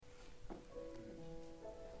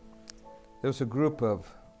there was a group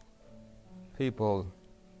of people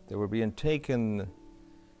that were being taken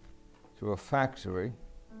to a factory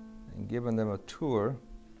and given them a tour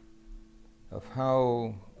of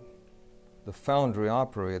how the foundry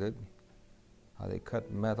operated, how they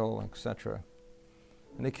cut metal, etc.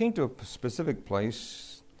 And they came to a specific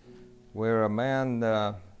place where a man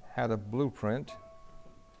had a blueprint,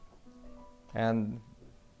 and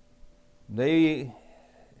they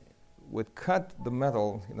would cut the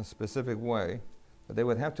metal in a specific way, but they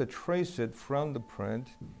would have to trace it from the print.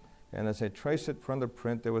 And as they traced it from the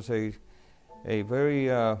print, there was a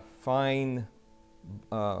very fine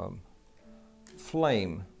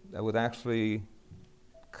flame that would actually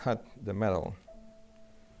cut the metal.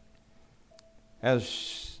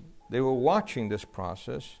 As they were watching this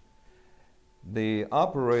process, the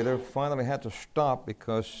operator finally had to stop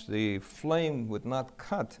because the flame would not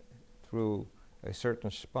cut through a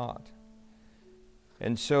certain spot.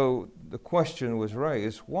 And so the question was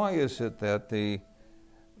raised, why is it that the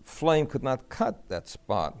flame could not cut that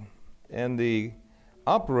spot? And the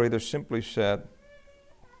operator simply said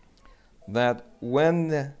that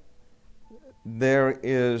when there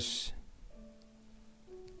is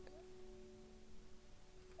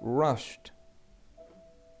rust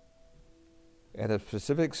at a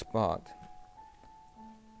specific spot,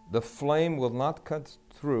 the flame will not cut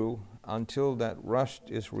through until that rust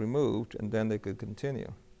is removed, and then they could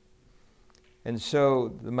continue. And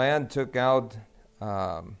so the man took out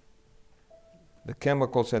the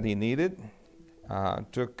chemicals that he needed,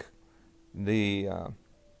 took the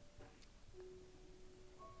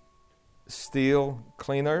steel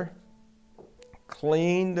cleaner,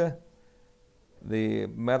 cleaned the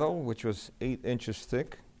metal, which was 8 inches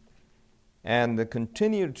thick, and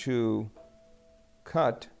continued to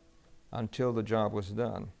cut until the job was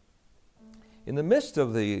done. In the midst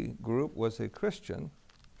of the group was a Christian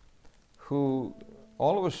who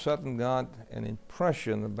all of a sudden got an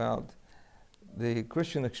impression about the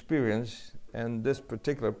Christian experience and this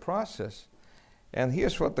particular process. And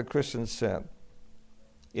here's what the Christian said.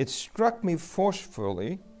 It struck me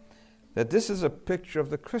forcefully that this is a picture of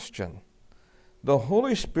the Christian. The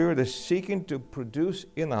Holy Spirit is seeking to produce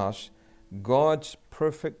in us God's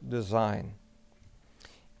perfect design.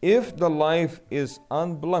 If the life is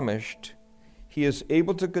unblemished, He is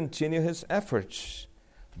able to continue His efforts.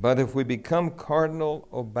 But if we become carnal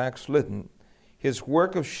or backslidden, His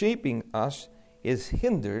work of shaping us is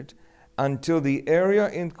hindered until the area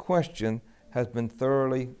in question has been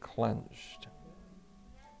thoroughly cleansed.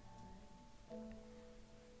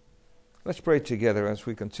 Let's pray together as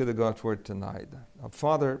we consider God's Word tonight.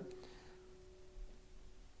 Father,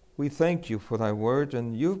 we thank You for Thy Word,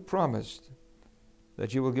 and You've promised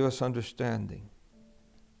that You will give us understanding.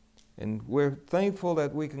 And we're thankful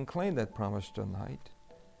that we can claim that promise tonight,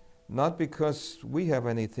 not because we have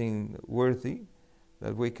anything worthy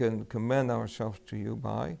that we can commend ourselves to You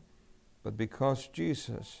by, but because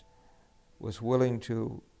Jesus was willing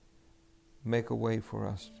to make a way for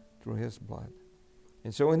us through His blood.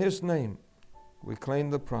 And so in His name, we claim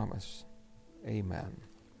the promise. Amen.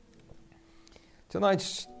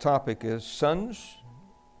 Tonight's topic is sons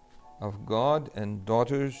of God and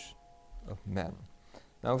daughters of men.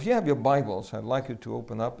 Now, if you have your Bibles, I'd like you to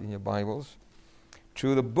open up in your Bibles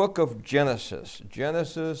to the book of Genesis,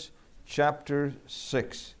 Genesis chapter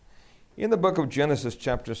 6. In the book of Genesis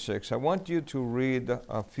chapter 6, I want you to read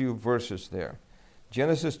a few verses there.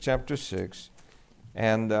 Genesis chapter 6,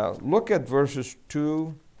 and look at verses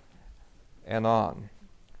 2 and on.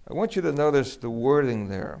 I want you to notice the wording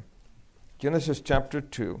there. Genesis chapter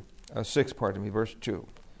 6, verse 2.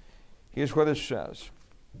 Here's what it says.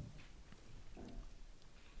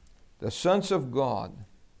 The sons of God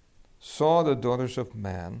saw the daughters of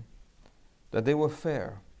man, that they were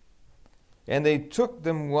fair, and they took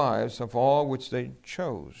them wives of all which they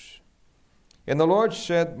chose. And the Lord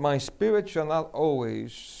said, My spirit shall not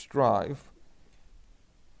always strive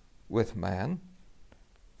with man,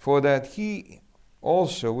 for that he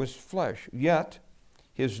also is flesh, yet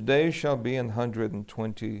his days shall be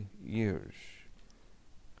 120 years.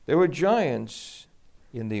 There were giants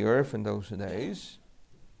in the earth in those days,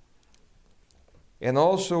 and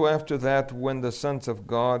also after that, when the sons of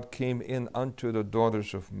God came in unto the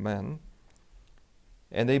daughters of men,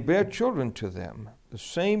 and they bare children to them, the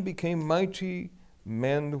same became mighty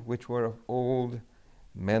men which were of old,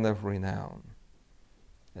 men of renown.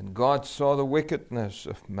 And God saw the wickedness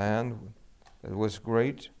of man that was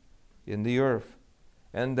great in the earth,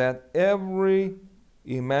 and that every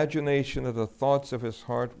imagination of the thoughts of his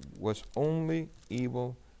heart was only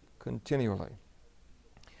evil continually.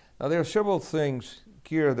 Now there are several things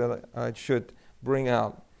here that I should bring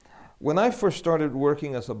out. When I first started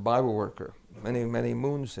working as a Bible worker many, many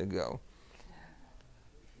moons ago,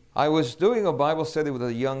 I was doing a Bible study with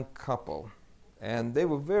a young couple, and they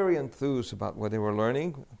were very enthused about what they were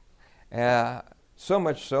learning, so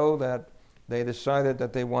much so that they decided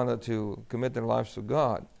that they wanted to commit their lives to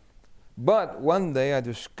God. But one day I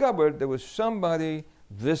discovered there was somebody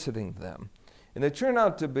visiting them. And it turned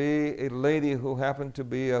out to be a lady who happened to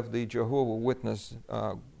be of the Jehovah's Witness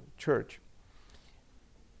church.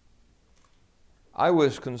 I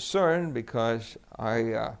was concerned because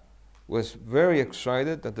I was very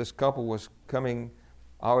excited that this couple was coming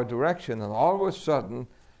our direction. And all of a sudden,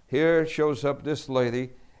 here shows up this lady,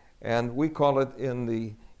 and we call it in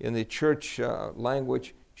the church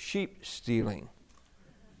language, sheep stealing.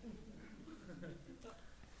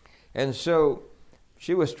 And so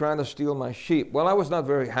she was trying to steal my sheep. Well, I was not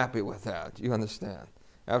very happy with that, you understand.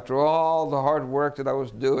 After all the hard work that I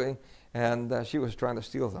was doing, and she was trying to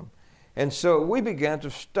steal them. And so we began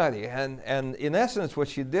to study, and in essence what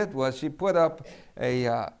she did was she put up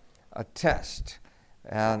a test.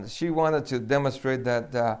 And she wanted to demonstrate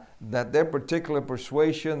that their particular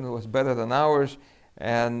persuasion was better than ours,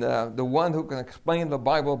 and the one who can explain the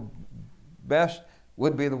Bible best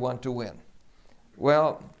would be the one to win.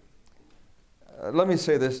 Well, let me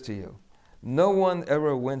say this to you. No one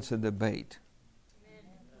ever wins a debate.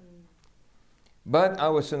 But I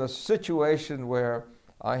was in a situation where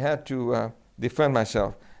I had to defend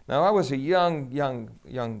myself. Now, I was a young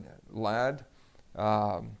lad,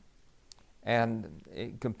 and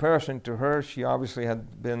in comparison to her, she obviously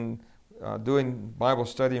had been doing Bible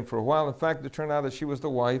studying for a while. In fact, it turned out that she was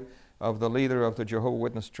the wife of the leader of the Jehovah's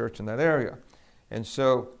Witness church in that area. And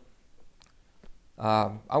so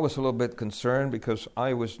I was a little bit concerned because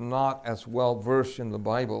I was not as well versed in the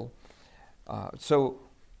Bible. So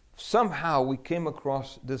somehow we came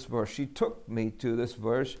across this verse. She took me to this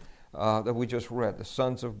verse that we just read. The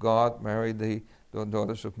sons of God married the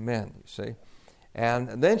daughters of men, you see.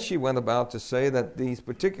 And then she went about to say that these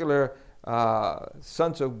particular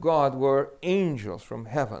sons of God were angels from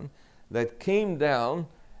heaven that came down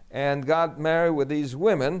and got married with these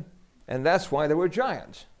women, and that's why they were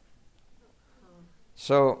giants.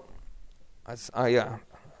 So I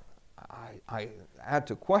had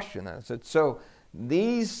to question that. I said, so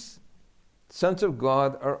these sons of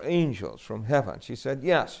God are angels from heaven? She said,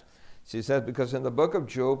 yes. She said, because in the book of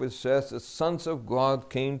Job it says the sons of God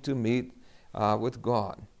came to meet with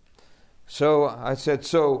God. So I said,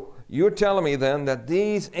 so you're telling me then that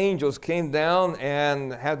these angels came down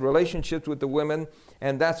and had relationships with the women,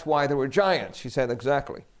 and that's why they were giants? She said,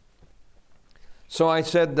 exactly. So I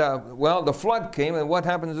said, well, the flood came, and what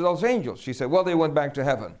happened to those angels? She said, well, they went back to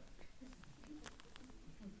heaven.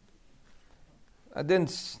 That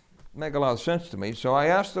didn't make a lot of sense to me, so I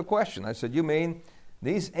asked the question. I said, you mean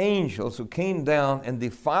these angels who came down and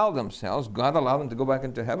defiled themselves, God allowed them to go back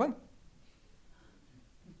into heaven?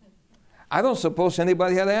 I don't suppose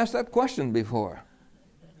anybody had asked that question before.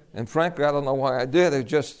 And frankly, I don't know why I did. It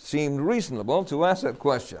just seemed reasonable to ask that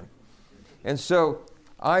question. And so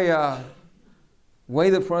I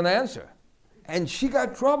waited for an answer. And she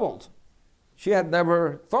got troubled. She had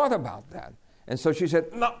never thought about that. And so she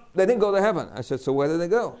said, no, they didn't go to heaven. I said, so where did they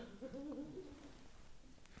go?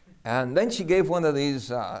 And then she gave one of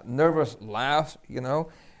these nervous laughs, you know,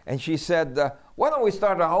 and she said, why don't we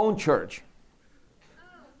start our own church?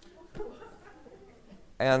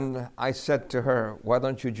 And I said to her, why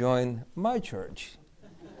don't you join my church?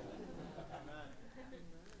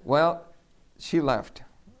 Well, she left,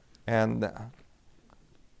 and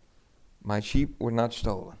my sheep were not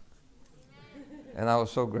stolen. And I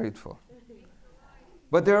was so grateful.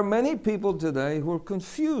 But there are many people today who are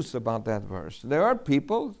confused about that verse. There are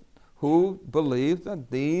people who believe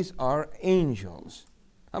that these are angels.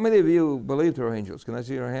 How many of you believe they're angels? Can I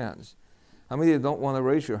see your hands? How many of you don't want to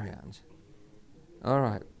raise your hands? All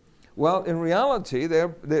right. Well, in reality,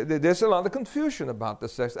 there's a lot of confusion about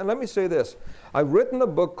this text. And let me say this. I've written a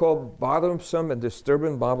book called Bothersome and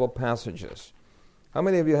Disturbing Bible Passages. How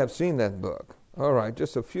many of you have seen that book? All right,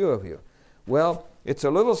 just a few of you. Well, it's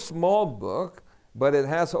a little small book, but it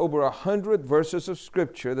has over 100 verses of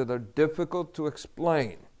Scripture that are difficult to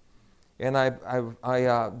explain. And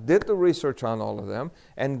I did the research on all of them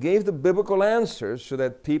and gave the biblical answers so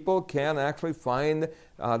that people can actually find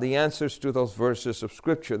the answers to those verses of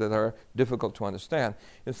Scripture that are difficult to understand.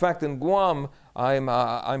 In fact, in Guam,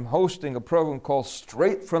 I'm hosting a program called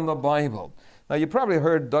Straight from the Bible. Now, you probably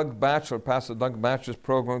heard Pastor Doug Batchelor's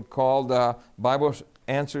program called Bible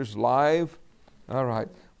Answers Live. All right.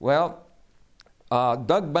 Well, Pastor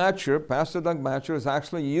Doug Batcher,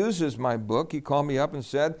 actually uses my book. He called me up and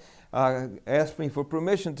said, asked me for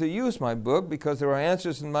permission to use my book because there are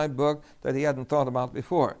answers in my book that he hadn't thought about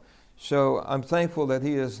before. So I'm thankful that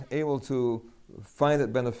he is able to find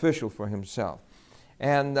it beneficial for himself.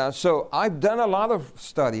 And so I've done a lot of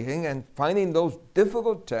studying and finding those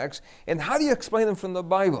difficult texts. And how do you explain them from the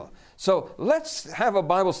Bible? So let's have a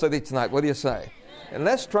Bible study tonight. What do you say? And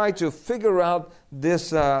let's try to figure out this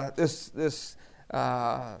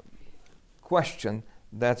question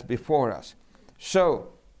that's before us.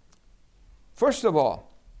 So, first of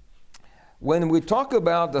all, when we talk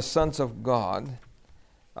about the sons of God,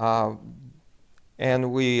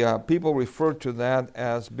 and people refer to that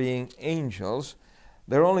as being angels,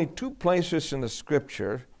 there are only two places in the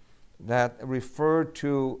Scripture that refer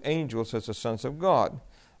to angels as the sons of God.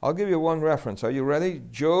 I'll give you one reference. Are you ready?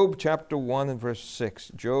 Job chapter 1 and verse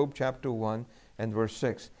 6. Job chapter 1 and verse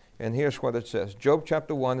 6. And here's what it says. Job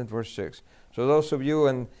chapter 1 and verse 6. So those of you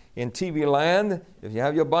in TV land, if you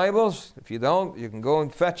have your Bibles, if you don't, you can go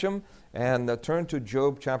and fetch them and turn to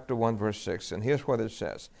Job chapter 1 verse 6. And here's what it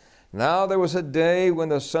says. Now there was a day when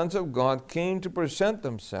the sons of God came to present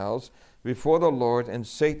themselves before the Lord, and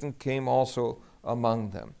Satan came also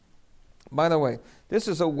among them. By the way, this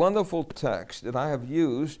is a wonderful text that I have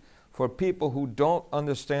used for people who don't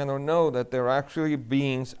understand or know that there are actually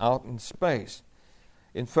beings out in space.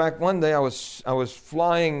 In fact, one day I was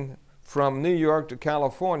flying from New York to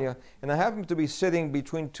California, and I happened to be sitting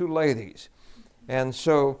between two ladies. And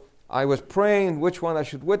so I was praying which one I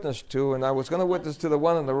should witness to, and I was going to witness to the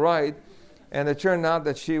one on the right, and it turned out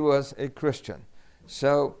that she was a Christian.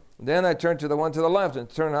 So then I turned to the one to the left, and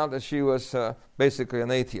it turned out that she was basically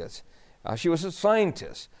an atheist. She was a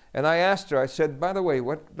scientist. And I asked her, I said, by the way,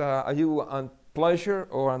 what are you on pleasure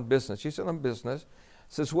or on business? She said, on business.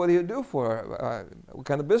 I says, what do you do for, what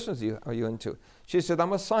kind of business are you into? She said,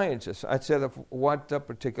 I'm a scientist. I said, of what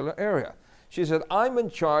particular area? She said, I'm in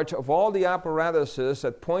charge of all the apparatuses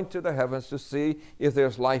that point to the heavens to see if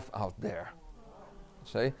there's life out there.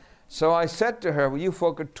 See? So I said to her, well, you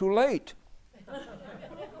folk are too late.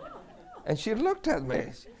 And she looked at me.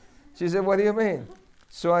 She said, what do you mean?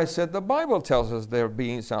 So I said, the Bible tells us there are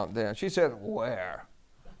beings out there. She said, where?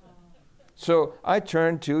 So I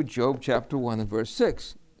turned to Job chapter 1 and verse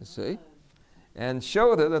 6, you see, and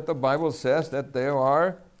showed her that the Bible says that there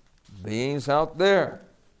are beings out there.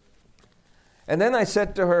 And then I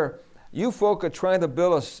said to her, you folk are trying to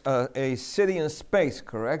build a city in space,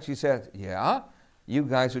 correct? She said, yeah. You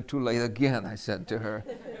guys are too late again, I said to her.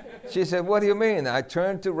 She said, what do you mean? I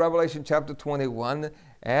turned to Revelation chapter 21,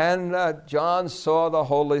 and John saw the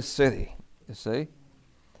holy city, you see.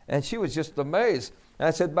 And she was just amazed. And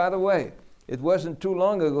I said, by the way, it wasn't too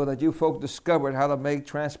long ago that you folk discovered how to make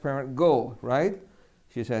transparent gold, right?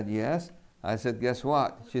 She said, yes. I said, guess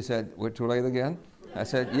what? She said, we're too late again? I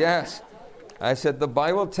said, yes. I said, the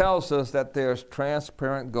Bible tells us that there's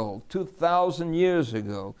transparent gold. 2,000 years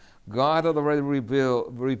ago, God had already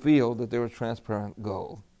revealed that there was transparent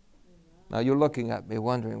gold. Now you're looking at me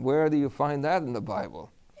wondering, where do you find that in the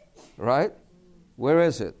Bible? Right? Where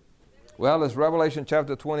is it? Well, it's Revelation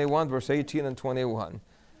chapter 21, verse 18 and 21.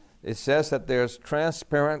 It says that there's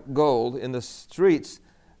transparent gold in the streets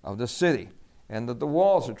of the city, and that the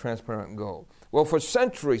walls are transparent gold. Well, for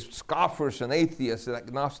centuries, scoffers and atheists and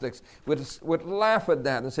agnostics would laugh at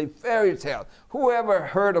that and say, fairy tale. Who ever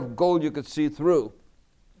heard of gold you could see through?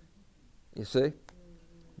 You see?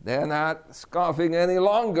 They're not scoffing any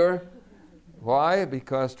longer. Why?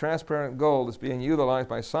 Because transparent gold is being utilized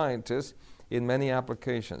by scientists in many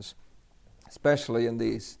applications, especially in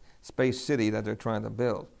the space city that they're trying to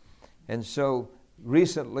build. And so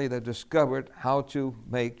recently they discovered how to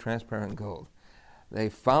make transparent gold. They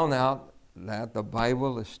found out that the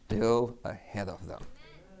Bible is still ahead of them.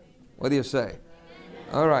 What do you say?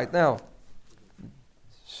 All right, now,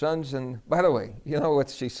 sons, and by the way, you know what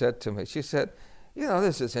she said to me? She said, you know,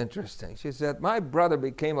 this is interesting. She said, my brother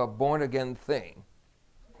became a born-again thing.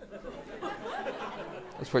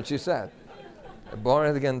 That's what she said, a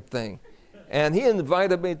born-again thing. And he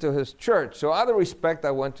invited me to his church. So out of respect,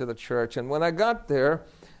 I went to the church. And when I got there,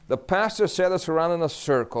 the pastor set us around in a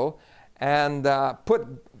circle and put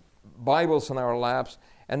Bibles in our laps,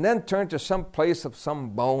 and then turned to some place of some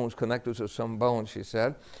bones, connected to some bones, she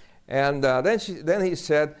said. And then he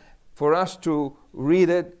said for us to read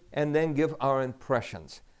it and then give our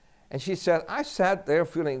impressions. And she said, I sat there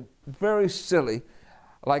feeling very silly,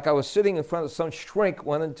 like I was sitting in front of some shrink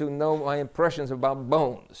wanting to know my impressions about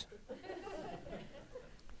bones.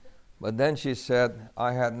 But then she said,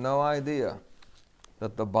 I had no idea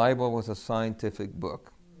that the Bible was a scientific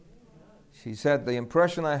book. She said, the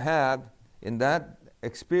impression I had in that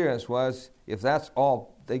experience was, if that's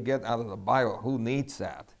all they get out of the Bible, who needs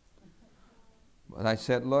that? And I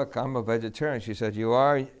said, look, I'm a vegetarian. She said, you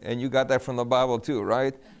are? And you got that from the Bible too,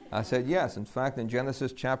 right? I said, yes. In fact, in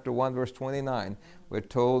Genesis chapter 1, verse 29, we're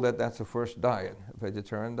told that that's the first diet, a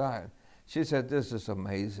vegetarian diet. She said, this is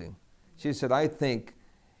amazing. She said, I think,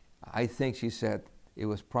 she said, it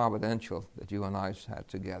was providential that you and I sat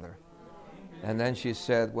together. And then she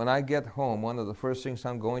said, when I get home, one of the first things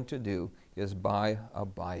I'm going to do is buy a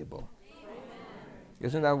Bible.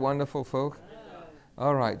 Isn't that wonderful, folks?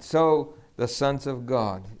 All right, so the sons of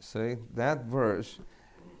God. See, that verse,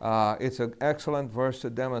 it's an excellent verse to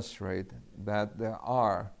demonstrate that there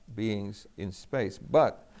are beings in space.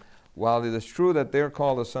 But while it is true that they're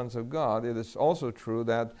called the sons of God, it is also true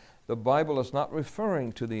that the Bible is not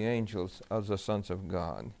referring to the angels as the sons of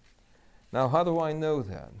God. Now, how do I know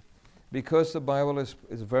that? Because the Bible is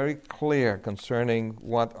very clear concerning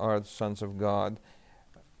what are the sons of God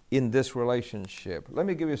in this relationship. Let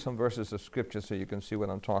me give you some verses of Scripture so you can see what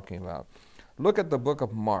I'm talking about. Look at the book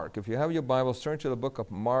of Mark. If you have your Bible, turn to the book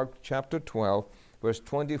of Mark, chapter 12, verse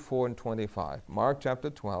 24 and 25. Mark chapter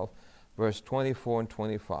 12, verse 24 and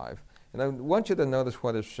 25. And I want you to notice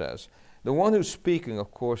what it says. The one who's speaking,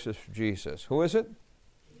 of course, is Jesus. Who is it?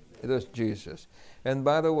 It is Jesus. And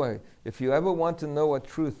by the way, if you ever want to know what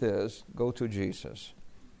truth is, go to Jesus.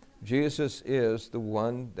 Jesus is the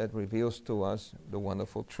one that reveals to us the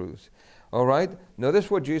wonderful truth. All right?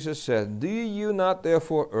 Notice what Jesus said. Do you not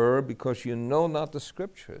therefore err because you know not the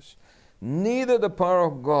Scriptures, neither the power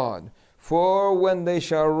of God? For when they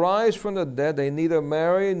shall rise from the dead, they neither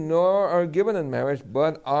marry nor are given in marriage,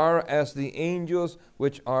 but are as the angels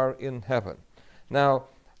which are in heaven. Now,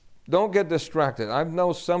 don't get distracted. I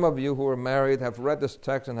know some of you who are married have read this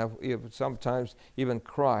text and have sometimes even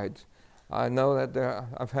cried. I know that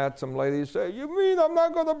I've had some ladies say, you mean I'm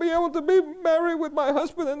not going to be able to be married with my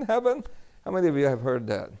husband in heaven? How many of you have heard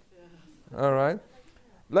that? Yeah. All right.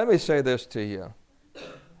 Let me say this to you.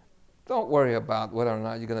 Don't worry about whether or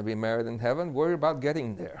not you're going to be married in heaven. Worry about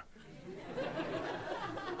getting there.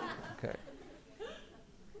 Okay.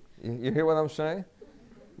 You hear what I'm saying?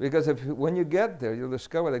 Because when you get there, you'll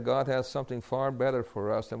discover that God has something far better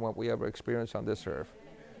for us than what we ever experienced on this earth.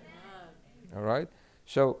 All right?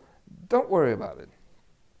 So don't worry about it.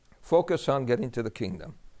 Focus on getting to the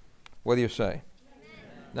kingdom. What do you say?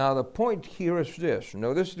 Now, the point here is this.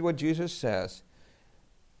 Notice what Jesus says.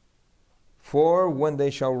 For when they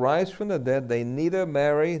shall rise from the dead, they neither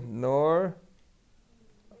marry nor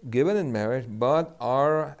given in marriage, but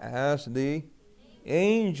are as the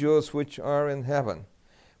angels which are in heaven.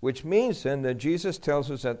 Which means then that Jesus tells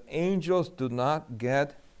us that angels do not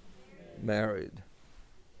get married.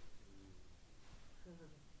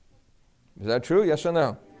 Is that true? Yes or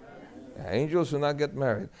no? Yes. Angels do not get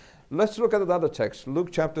married. Let's look at another text. Luke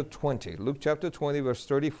chapter 20. Luke chapter 20, verse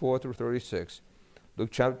 34 through 36. Luke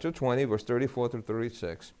chapter 20, verse 34 through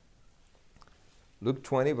 36. Luke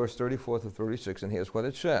 20, verse 34 through 36. And here's what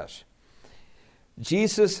it says.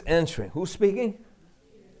 Jesus answering. Who's speaking?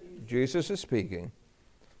 Jesus is speaking.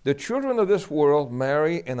 The children of this world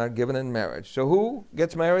marry and are given in marriage. So who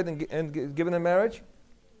gets married and given in marriage?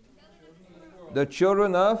 The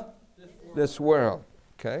children of this world.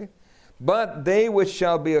 Okay? But they which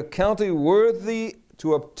shall be accounted worthy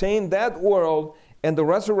to obtain that world and the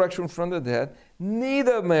resurrection from the dead,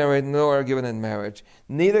 neither married nor are given in marriage,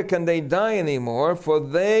 neither can they die anymore, for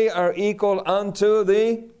they are equal unto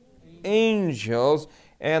the angels,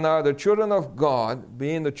 and are the children of God,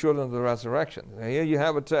 being the children of the resurrection. Now here you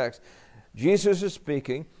have a text. Jesus is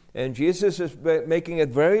speaking, and Jesus is making it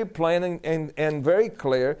very plain and very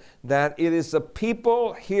clear that it is the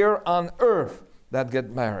people here on earth that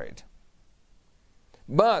get married.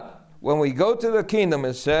 But when we go to the kingdom,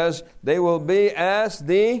 it says they will be as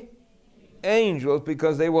the angels,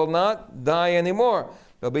 because they will not die anymore.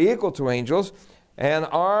 They'll be equal to angels, and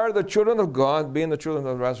are the children of God, being the children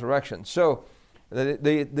of the resurrection. So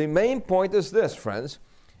the main point is this, friends.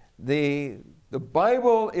 The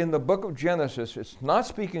Bible in the book of Genesis is not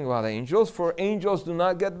speaking about angels, for angels do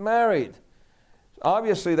not get married.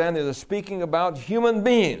 Obviously, then, it is speaking about human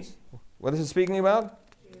beings. What is it speaking about?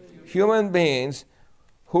 Human beings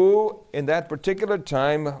who, in that particular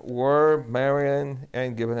time, were marrying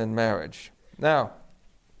and given in marriage. Now,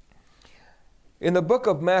 in the book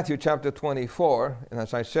of Matthew chapter 24, and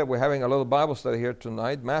as I said, we're having a little Bible study here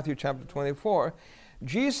tonight, Matthew chapter 24,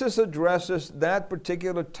 Jesus addresses that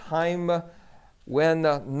particular time when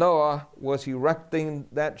Noah was erecting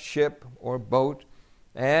that ship or boat,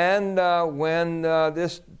 And when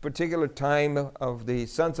this particular time of the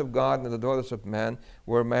sons of God and the daughters of man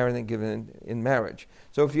were married and given in marriage.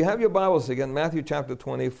 So if you have your Bibles again, Matthew chapter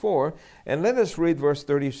 24, and let us read verse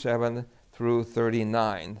 37 through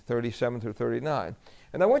 39, 37 through 39.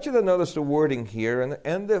 And I want you to notice the wording here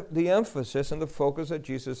and the emphasis and the focus that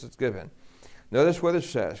Jesus has given. Notice what it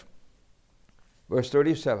says. Verse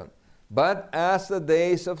 37, but as the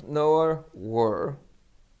days of Noah were,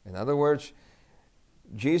 in other words,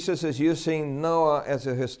 Jesus is using Noah as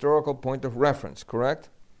a historical point of reference, correct?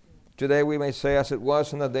 Today we may say as it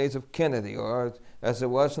was in the days of Kennedy, or as it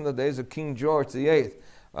was in the days of King George VIII,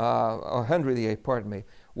 or Henry VIII, pardon me.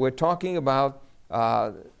 We're talking about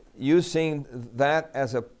using that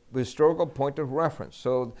as a historical point of reference.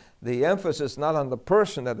 So the emphasis not on the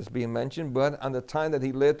person that is being mentioned, but on the time that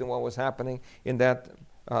he lived and what was happening in that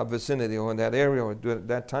vicinity or in that area or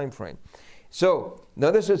that time frame. So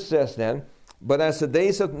notice it says then, but as the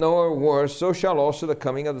days of Noah were, so shall also the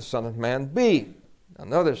coming of the Son of Man be. Now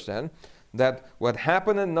notice then that what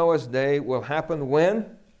happened in Noah's day will happen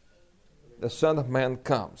when the Son of Man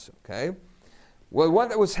comes. Okay? Well,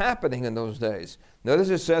 what was happening in those days? Notice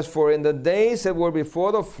it says, for in the days that were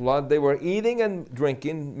before the flood, they were eating and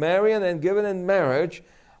drinking, marrying and given in marriage,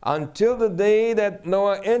 until the day that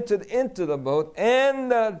Noah entered into the boat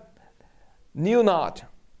and knew not.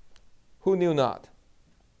 Who knew not?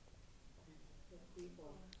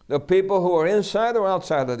 The people who are inside or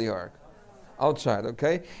outside of the ark? Outside,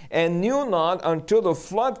 okay? And knew not until the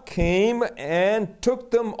flood came and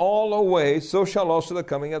took them all away, so shall also the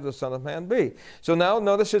coming of the Son of Man be. So now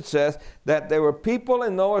notice it says that there were people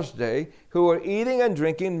in Noah's day who were eating and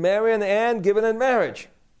drinking, marrying and given in marriage,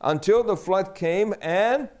 until the flood came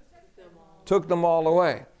and took them all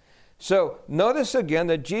away. So notice again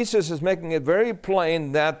that Jesus is making it very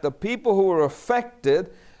plain that the people who were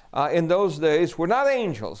affected in those days were not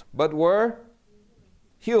angels, but were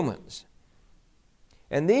humans.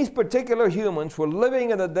 And these particular humans were living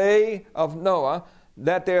in the day of Noah,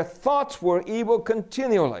 that their thoughts were evil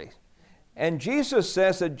continually. And Jesus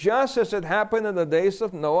says that just as it happened in the days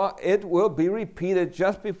of Noah, it will be repeated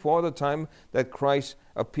just before the time that Christ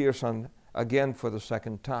appears again for the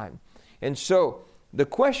second time. And so the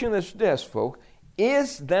question is this, folks,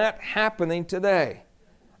 is that happening today?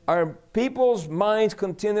 Are people's minds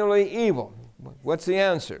continually evil? What's the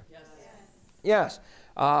answer? Yes.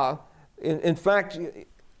 In fact,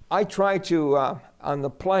 I try to, on the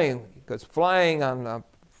plane, because flying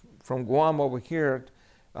from Guam over here,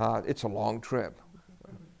 it's a long trip.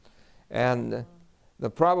 And the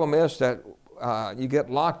problem is that you get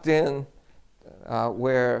locked in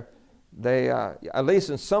where they, at least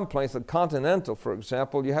in some places, the Continental, for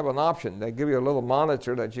example, you have an option. They give you a little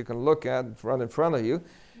monitor that you can look at right in front of you,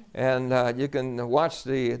 and you can watch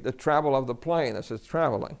the travel of the plane as it's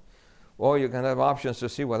traveling. Or you can have options to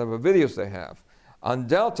see whatever videos they have. On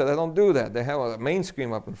Delta, they don't do that. They have a main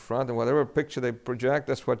screen up in front, and whatever picture they project,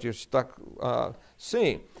 that's what you're stuck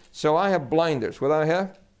seeing. So I have blinders. What do I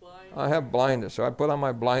have? Blinders. I have blinders. So I put on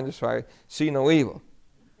my blinders so I see no evil.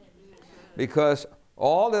 Because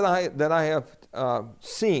all that I have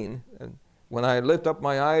seen, and when I lift up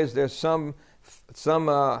my eyes, there's some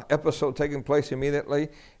episode taking place immediately,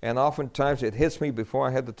 and oftentimes it hits me before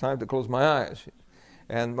I had the time to close my eyes.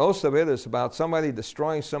 And most of it is about somebody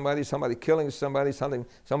destroying somebody, somebody killing somebody,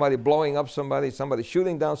 somebody blowing up somebody, somebody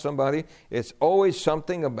shooting down somebody. It's always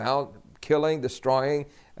something about killing, destroying,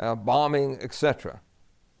 bombing, etc.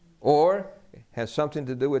 Or it has something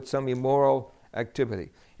to do with some immoral activity.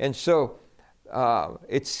 And so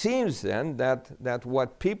it seems then that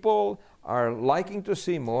what people are liking to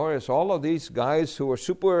see more is all of these guys who are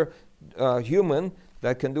super human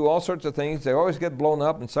that can do all sorts of things. They always get blown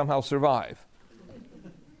up and somehow survive.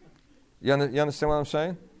 You understand what I'm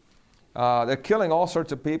saying? They're killing all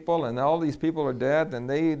sorts of people, and all these people are dead, and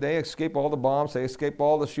they escape all the bombs, they escape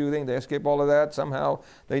all the shooting, they escape all of that. Somehow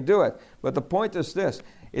they do it. But the point is this.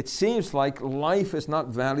 It seems like life is not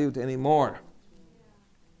valued anymore.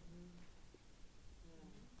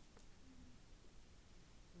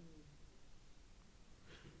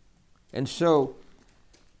 And so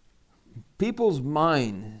people's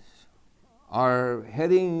minds are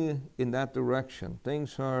heading in that direction.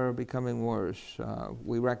 Things are becoming worse.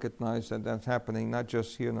 We recognize that that's happening not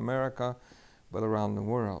just here in America, but around the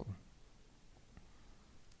world.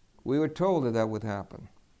 We were told that would happen.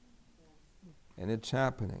 And it's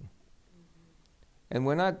happening. And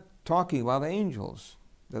we're not talking about angels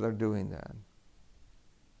that are doing that.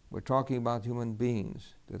 We're talking about human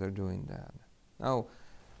beings that are doing that. Now,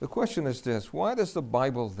 the question is this: why does the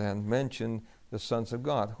Bible then mention the sons of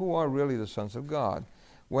God? Who are really the sons of God?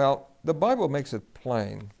 Well, the Bible makes it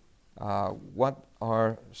plain what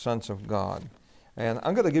are sons of God. And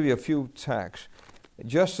I'm going to give you a few texts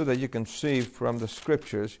just so that you can see from the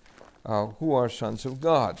Scriptures who are sons of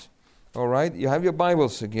God. All right? You have your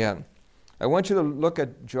Bibles again. I want you to look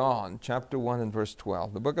at John chapter 1 and verse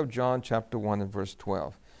 12. The book of John chapter 1 and verse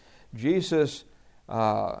 12. Jesus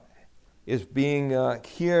is being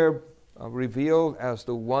here revealed as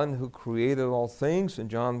the one who created all things in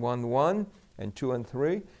John 1:1 and 2 and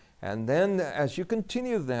 3. And then as you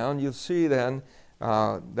continue down, you'll see then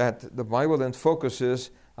that the Bible then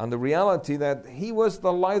focuses on the reality that he was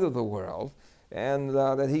the light of the world, and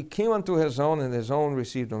that he came unto his own, and his own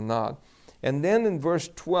received him not. And then in verse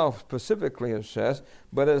 12 specifically it says,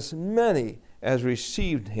 but as many as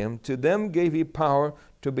received him, to them gave he power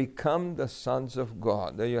to become the sons of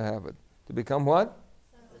God. There you have it. To become what?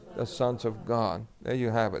 The sons of God. There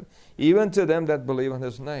you have it. Even to them that believe in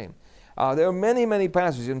his name. There are many, many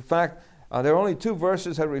passages. In fact, there are only 2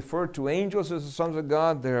 verses that refer to angels as the sons of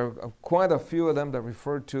God. There are quite a few of them that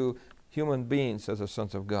refer to human beings as the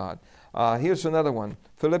sons of God. Here's another one.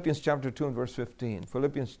 Philippians chapter 2 and verse 15.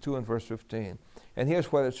 Philippians 2 and verse 15. And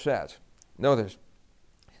here's what it says. Notice,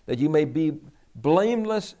 that you may be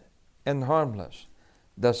blameless and harmless,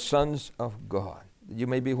 the sons of God. You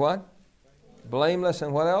may be what? Blameless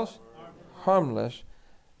and what else? Harmless,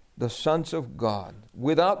 the sons of God,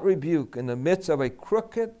 without rebuke, in the midst of a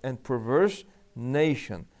crooked and perverse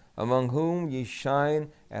nation, among whom ye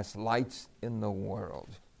shine as lights in the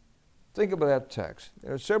world. Think about that text.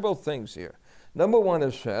 There are several things here. Number one,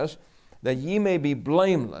 it says that ye may be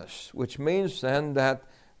blameless, which means then that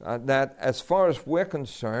as far as we're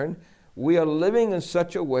concerned, we are living in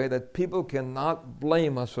such a way that people cannot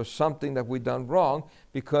blame us for something that we've done wrong,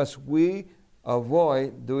 because we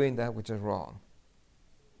avoid doing that which is wrong.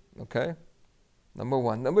 Okay? Number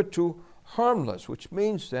one. Number two, harmless, which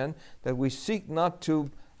means then that we seek not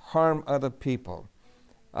to harm other people.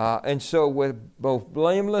 And so we're both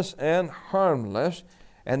blameless and harmless.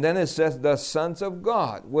 And then it says, the sons of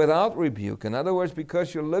God, without rebuke. In other words,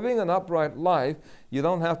 because you're living an upright life, you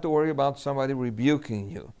don't have to worry about somebody rebuking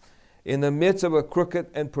you. In the midst of a crooked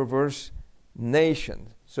and perverse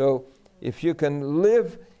nation. So if you can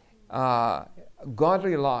live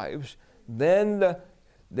godly lives, then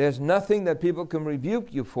there's nothing that people can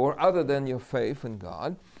rebuke you for other than your faith in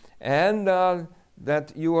God. And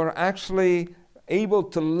that you are actually able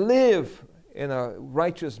to live in a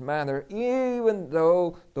righteous manner, even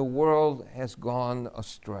though the world has gone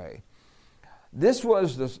astray. This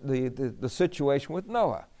was the situation with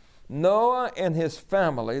Noah. Noah and his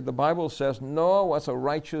family, the Bible says Noah was a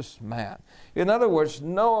righteous man. In other words,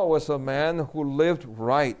 Noah was a man who lived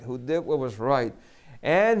right, who did what was right.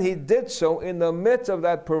 And he did so in the midst of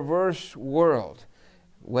that perverse world,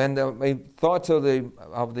 when the thoughts of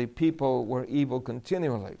the people were evil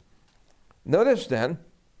continually. Notice then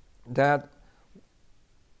that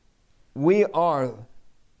we are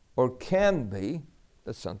or can be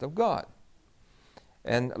the sons of God.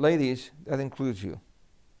 And ladies, that includes you.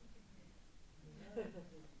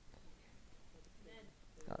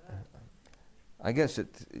 I guess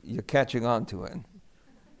you're catching on to it,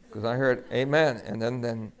 because I heard amen, and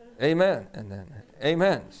then amen, and then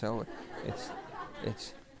amen. So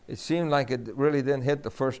it seemed like it really didn't hit the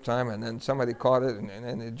first time, and then somebody caught it,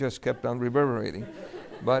 and it just kept on reverberating.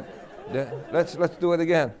 But let's do it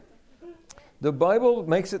again. The Bible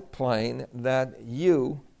makes it plain that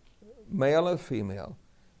you, male and female,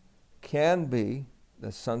 can be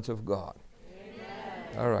the sons of God.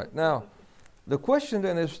 Amen. All right. Now, the question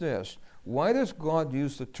then is this. Why does God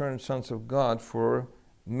use the term sons of God for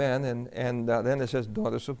men, and then it says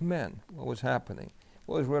daughters of men? What was happening?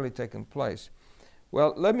 What was really taking place?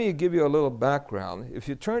 Well, let me give you a little background. If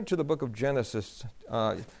you turn to the book of Genesis,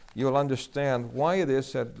 you'll understand why it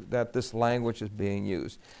is that this language is being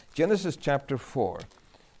used. Genesis chapter 4.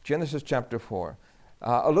 Genesis chapter 4.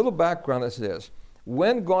 A little background is this.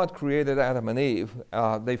 When God created Adam and Eve,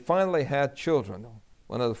 they finally had children.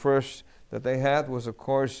 One of the first that they had was, of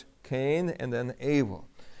course, Cain and then Abel.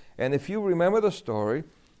 And if you remember the story,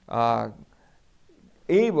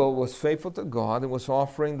 Abel was faithful to God and was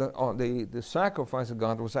offering the sacrifice that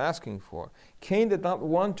God was asking for. Cain did not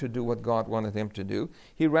want to do what God wanted him to do.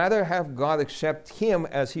 He'd rather have God accept him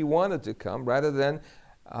as he wanted to come rather than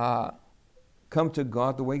come to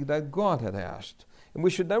God the way that God had asked. And we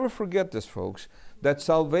should never forget this, folks, that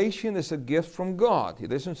salvation is a gift from God.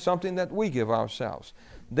 It isn't something that we give ourselves.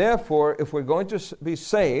 Therefore, if we're going to be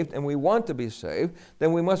saved, and we want to be saved,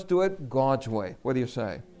 then we must do it God's way. What do you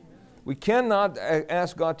say? We cannot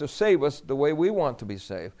ask God to save us the way we want to be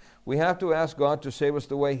saved. We have to ask God to save us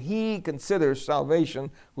the way He considers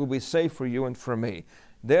salvation will be safe for you and for me.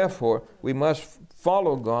 Therefore, we must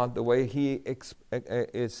follow God the way He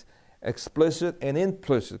is explicit and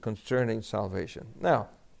implicit concerning salvation. Now,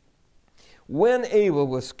 when Abel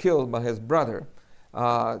was killed by his brother,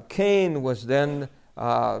 Cain was then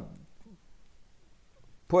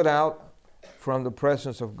put out from the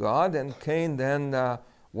presence of God, and Cain then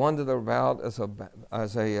wandered about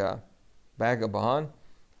as a vagabond,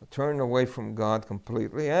 turned away from God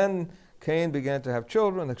completely, and Cain began to have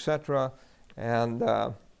children, etc. And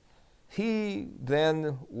he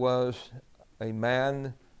then was a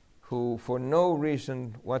man who, for no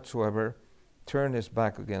reason whatsoever, turned his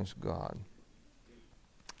back against God.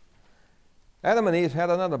 Adam and Eve had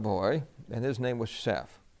another boy, and his name was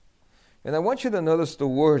Seth. And I want you to notice the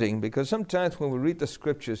wording, because sometimes when we read the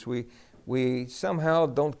scriptures, we somehow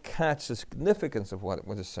don't catch the significance of what it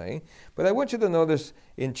was saying. But I want you to notice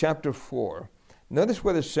in chapter 4, notice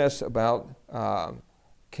what it says about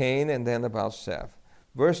Cain and then about Seth.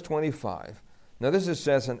 Verse 25. Notice it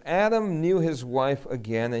says, and Adam knew his wife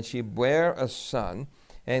again, and she bare a son,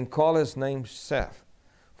 and called his name Seth.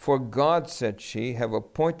 For God, said she, have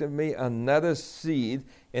appointed me another seed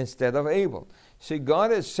instead of Abel. See, God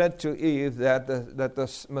had said to Eve that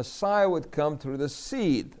the Messiah would come through the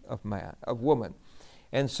seed of man, of woman.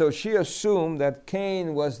 And so she assumed that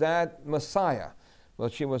Cain was that Messiah. Well,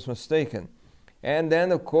 she was mistaken. And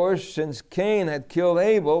then, of course, since Cain had killed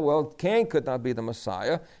Abel, well, Cain could not be the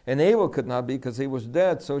Messiah, and Abel could not be because he was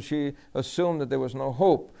dead, so she assumed that there was no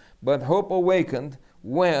hope. But hope awakened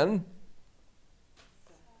when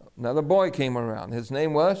another boy came around. His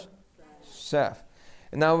name was Seth.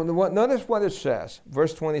 Now, notice what it says,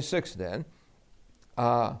 verse 26 then.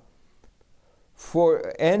 And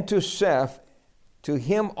to Seth, to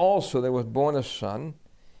him also there was born a son,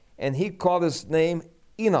 and he called his name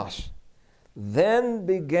Enos. Then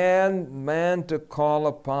began man to call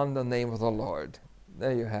upon the name of the Lord.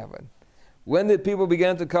 There you have it. When did people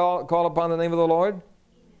begin to call upon the name of the Lord?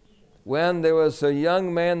 When there was a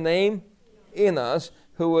young man named Enos,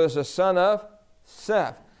 who was a son of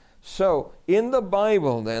Seth. So, in the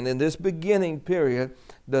Bible then, in this beginning period,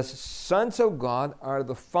 the sons of God are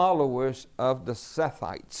the followers of the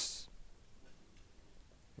Sethites.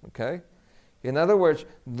 Okay? In other words,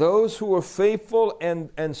 those who were faithful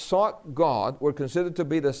and sought God were considered to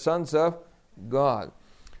be the sons of God.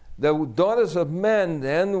 The daughters of men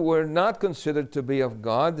then were not considered to be of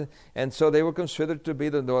God, and so they were considered to be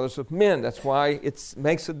the daughters of men. That's why it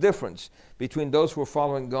makes a difference between those who are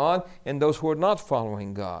following God and those who are not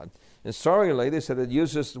following God. And sorry, ladies, that it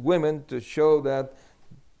uses women to show that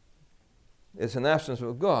it's an absence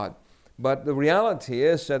of God. But the reality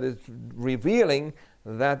is that it's revealing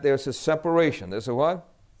that there's a separation. There's a what?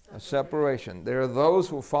 A separation. There are those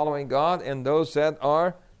who are following God and those that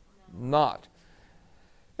are not.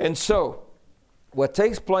 And so, what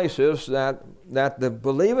takes place is that the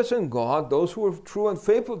believers in God, those who are true and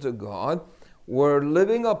faithful to God, were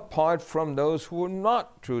living apart from those who were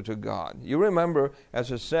not true to God. You remember, as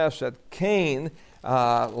it says, that Cain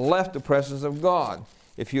left the presence of God.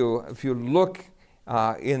 If you look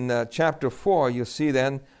in chapter 4, you see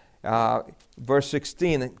then, verse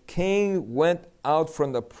 16, Cain went out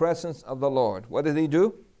from the presence of the Lord. What did he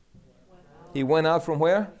do? He went out from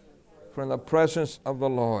where? From the presence of the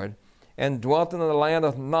Lord, and dwelt in the land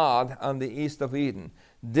of Nod on the east of Eden.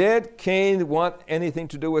 Did Cain want anything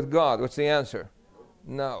to do with God? What's the answer?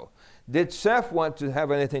 No. Did Seth want to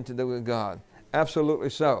have anything to do with God? Absolutely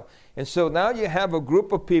so. And so now you have a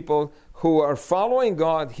group of people who are following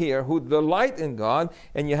God here, who delight in God,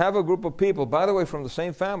 and you have a group of people, by the way, from the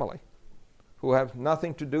same family, who have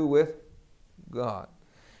nothing to do with God.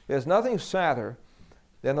 There's nothing sadder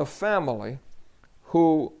than a family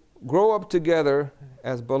who grow up together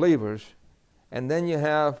as believers, and then you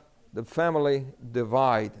have the family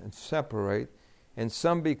divide and separate, and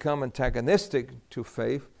some become antagonistic to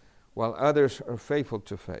faith, while others are faithful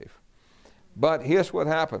to faith. But here's what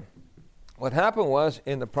happened. What happened was,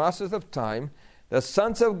 in the process of time, the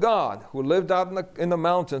sons of God who lived out in the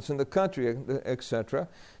mountains, in the country, etc.,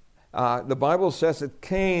 the Bible says that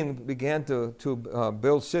Cain began to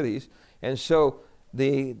build cities, and so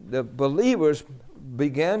the believers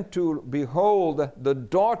began to behold the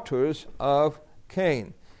daughters of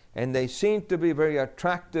Cain, and they seemed to be very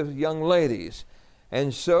attractive young ladies.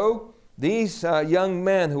 And so these young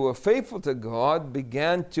men who were faithful to God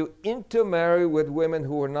began to intermarry with women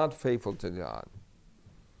who were not faithful to God.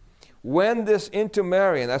 When this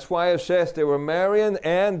intermarrying, that's why it says they were marrying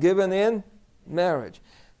and given in marriage.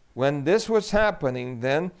 When this was happening,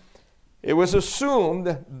 then It was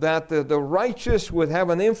assumed that the righteous would have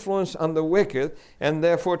an influence on the wicked and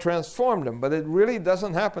therefore transform them. But it really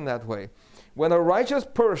doesn't happen that way. When a righteous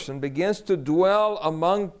person begins to dwell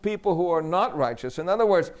among people who are not righteous, in other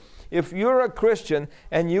words, if you're a Christian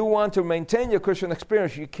and you want to maintain your Christian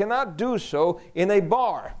experience, you cannot do so in a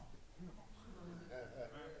bar.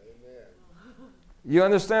 You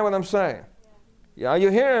understand what I'm saying? Are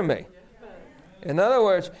you hearing me? In other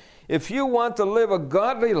words, if you want to live a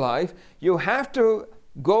godly life, you have to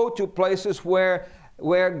go to places where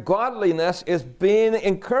godliness is being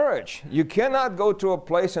encouraged. You cannot go to a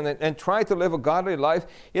place and try to live a godly life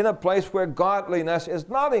in a place where godliness is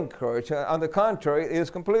not encouraged. On the contrary, it is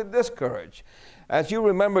completely discouraged. As you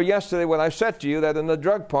remember yesterday when I said to you that in the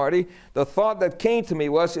drug party, the thought that came to me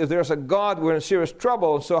was, if there's a God, we're in serious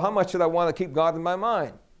trouble. So how much did I want to keep God in my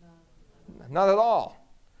mind? Not at all.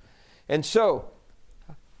 And so,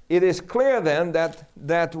 it is clear then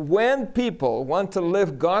that when people want to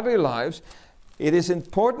live godly lives, it is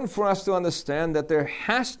important for us to understand that there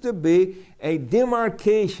has to be a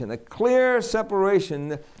demarcation, a clear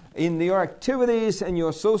separation in your activities and your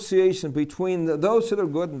association between those that are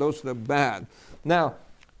good and those that are bad. Now,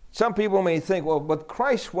 some people may think, well, but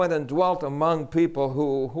Christ went and dwelt among people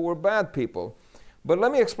who were bad people. But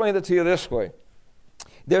let me explain it to you this way.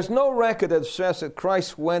 There's no record that says that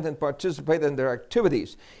Christ went and participated in their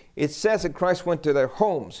activities. It says that Christ went to their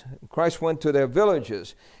homes. Christ went to their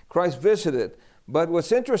villages. Christ visited. But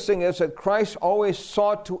what's interesting is that Christ always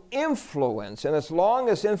sought to influence. And as long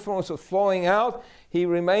as influence was flowing out, he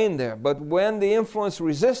remained there. But when the influence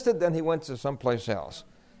resisted, then he went to someplace else.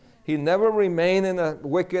 He never remained in a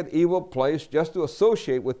wicked, evil place just to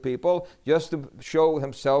associate with people, just to show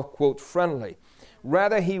himself, quote, friendly.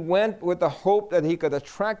 Rather, he went with the hope that he could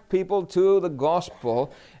attract people to the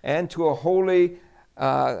gospel and to a holy,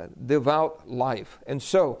 devout life. And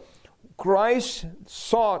so, Christ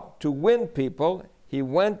sought to win people. He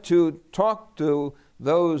went to talk to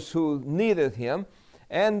those who needed him.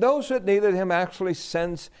 And those that needed him actually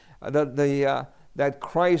sensed that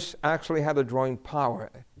Christ actually had a drawing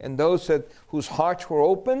power. And those whose hearts were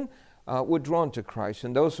open were drawn to Christ.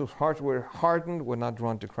 And those whose hearts were hardened were not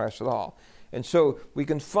drawn to Christ at all. And so we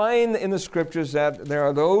can find in the scriptures that there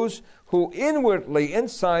are those who inwardly,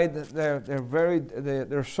 inside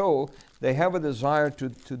their soul, they have a desire to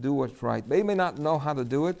do what's right. They may not know how to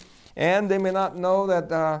do it, and they may not know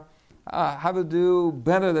that how to do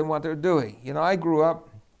better than what they're doing. You know, I grew up,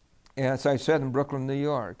 as I said, in Brooklyn, New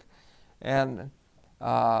York, and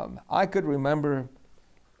I could remember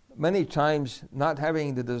many times not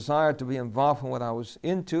having the desire to be involved in what I was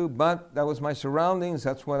into, but that was my surroundings,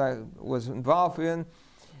 that's what I was involved in.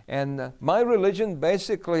 And my religion,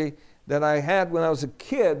 basically, that I had when I was a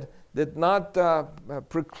kid, did not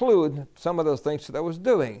preclude some of those things that I was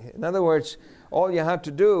doing. In other words, all you had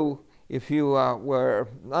to do, if you were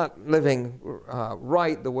not living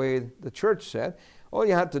right the way the church said, all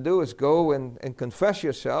you had to do is go and confess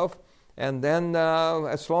yourself. And then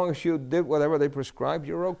as long as you did whatever they prescribed,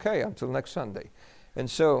 you're okay until next Sunday. And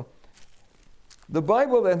so the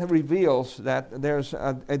Bible then reveals that there's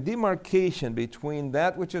a demarcation between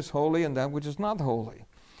that which is holy and that which is not holy.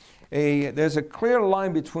 There's a clear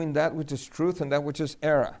line between that which is truth and that which is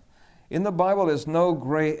error. In the Bible, there's no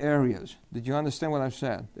gray areas. Did you understand what I've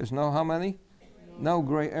said? There's no how many? No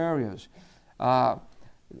gray areas.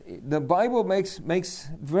 The Bible makes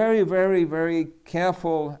very, very, very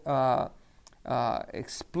careful,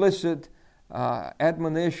 explicit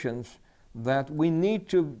admonitions that we need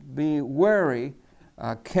to be wary,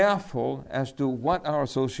 careful as to what our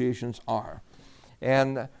associations are.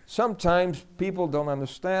 And sometimes people don't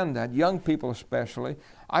understand that, young people especially.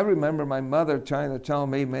 I remember my mother trying to tell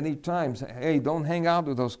me many times, hey, don't hang out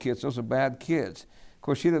with those kids, those are bad kids. Of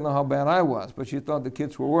course, she didn't know how bad I was, but she thought the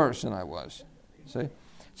kids were worse than I was. See?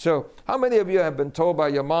 So how many of you have been told by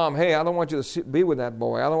your mom, hey, I don't want you to be with that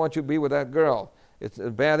boy, I don't want you to be with that girl. It's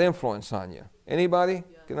a bad influence on you. Anybody?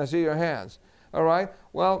 Yeah. Can I see your hands? All right.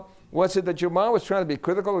 Well, was it that your mom was trying to be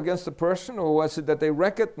critical against the person, or was it that they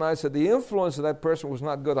recognized that the influence of that person was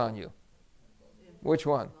not good on you? Which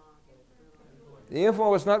one? The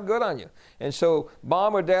influence was not good on you. And so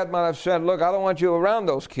mom or dad might have said, look, I don't want you around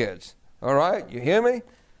those kids. All right? You hear me?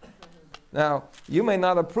 Now, you may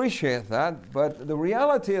not appreciate that, but the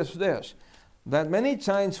reality is this, that many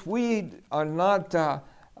times we are not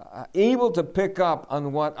able to pick up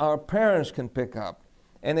on what our parents can pick up.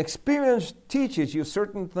 And experience teaches you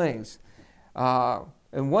certain things.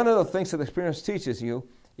 And one of the things that experience teaches you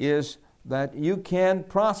is that you can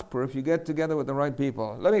prosper if you get together with the right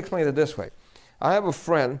people. Let me explain it this way. I have a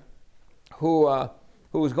friend who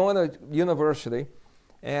was going to university,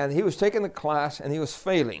 and he was taking the class, and he was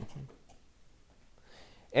failing.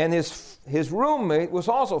 And his roommate was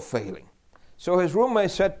also failing. So his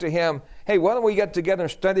roommate said to him, hey, why don't we get together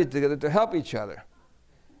and study together to help each other?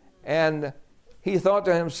 And he thought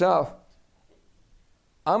to himself,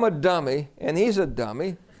 I'm a dummy, and he's a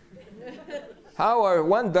dummy. How are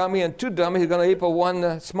one dummy and two dummies going to equal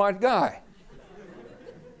one smart guy?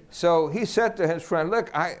 So he said to his friend,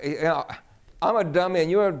 look, I'm a dummy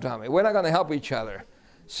and you're a dummy. We're not going to help each other.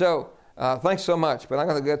 So thanks so much, but I'm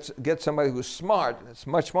going to get somebody who's smart, that's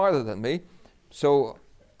much smarter than me, so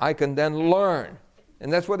I can then learn.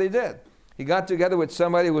 And that's what he did. He got together with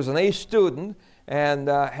somebody who was an A student and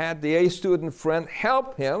had the A student friend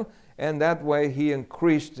help him, and that way he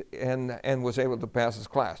increased and was able to pass his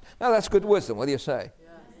class. Now that's good wisdom. What do you say? Yes.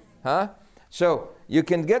 Huh? So you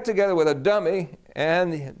can get together with a dummy,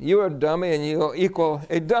 and you're a dummy, and you equal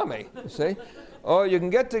a dummy. You see? Or you can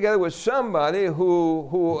get together with somebody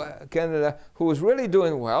who is really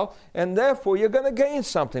doing well, and therefore you're going to gain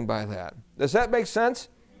something by that. Does that make sense?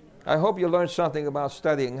 I hope you learned something about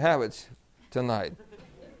studying habits tonight.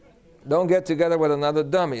 Don't get together with another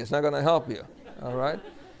dummy. It's not going to help you. All right?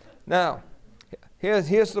 Now,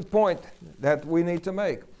 here's the point that we need to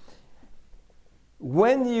make.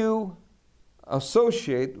 When you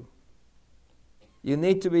associate, you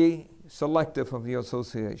need to be selective of your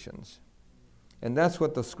associations. And that's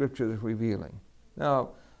what the Scripture is revealing.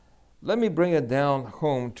 Now, let me bring it down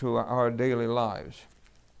home to our daily lives.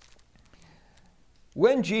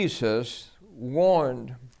 When Jesus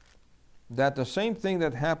warned that the same thing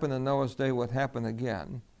that happened in Noah's day would happen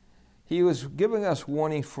again, he was giving us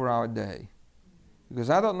warning for our day. Because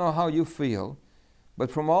I don't know how you feel, but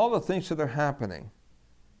from all the things that are happening,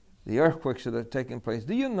 the earthquakes that are taking place,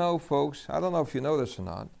 do you know, folks, I don't know if you know this or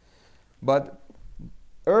not, but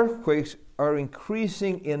earthquakes are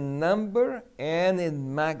increasing in number and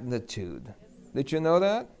in magnitude. Did you know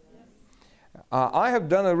that? I have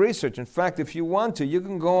done a research. In fact, if you want to, you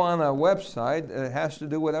can go on a website that has to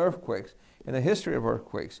do with earthquakes and the history of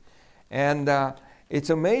earthquakes. And it's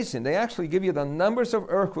amazing. They actually give you the numbers of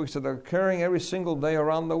earthquakes that are occurring every single day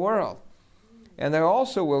around the world. And they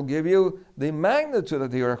also will give you the magnitude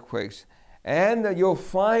of the earthquakes. And you'll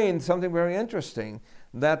find something very interesting,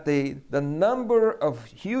 that the number of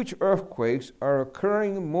huge earthquakes are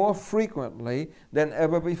occurring more frequently than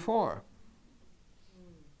ever before.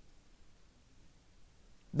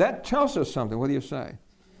 That tells us something. What do you say?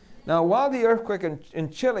 Now, while the earthquake in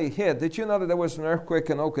Chile hit, did you know that there was an earthquake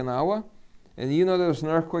in Okinawa? And you know there was an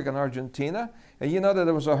earthquake in Argentina? And you know that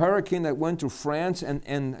there was a hurricane that went to France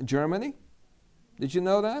and Germany? Did you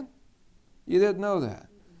know that? You didn't know that.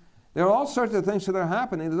 There are all sorts of things that are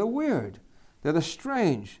happening that are weird, that are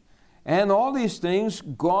strange. And all these things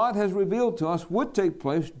God has revealed to us would take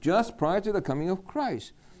place just prior to the coming of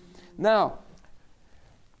Christ. Now,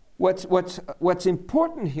 what's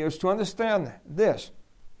important here is to understand this,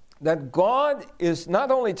 that God is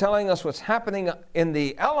not only telling us what's happening in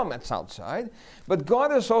the elements outside, but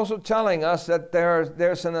God is also telling us that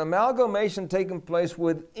there's an amalgamation taking place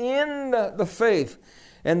within the faith,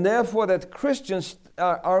 and therefore that Christians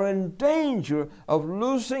are in danger of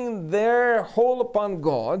losing their hold upon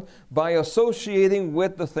God by associating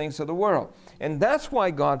with the things of the world. And that's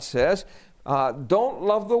why God says, don't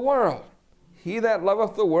love the world. He that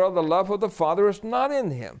loveth the world, the love of the Father is not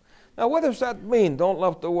in him. Now, what does that mean, don't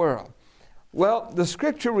love the world? Well, the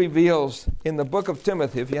Scripture reveals in the book of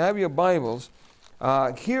Timothy, if you have your Bibles,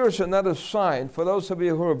 here's another sign for those of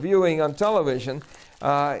you who are viewing on television.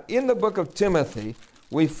 In the book of Timothy,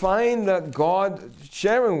 we find that God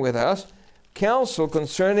sharing with us counsel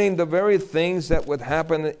concerning the very things that would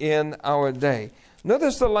happen in our day.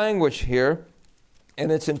 Notice the language here,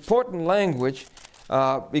 and it's important language,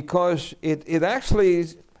 because it actually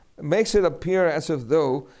makes it appear as if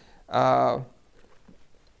though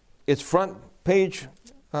it's front page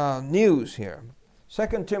news here.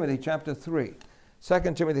 2 Timothy chapter 3. 2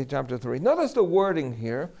 Timothy chapter 3. Notice the wording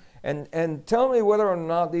here, and tell me whether or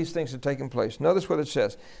not these things are taking place. Notice what it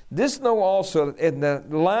says. This know also that in the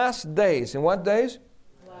last days, in what days?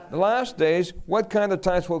 The last days, what kind of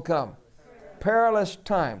times will come? Perilous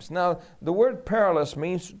times. Now, the word perilous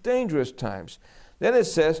means dangerous times. Then it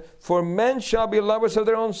says, for men shall be lovers of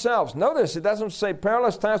their own selves. Notice, it doesn't say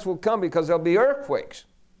perilous times will come because there'll be earthquakes.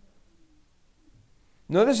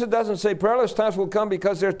 Notice it doesn't say perilous times will come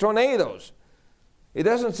because there are tornadoes. It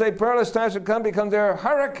doesn't say perilous times will come because there are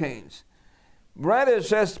hurricanes. Rather, it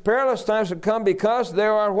says perilous times will come because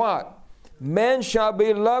there are what? Men shall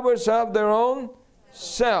be lovers of their own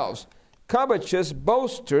selves, covetous,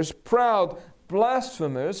 boasters, proud,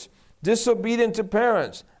 blasphemers, disobedient to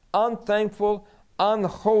parents, unthankful,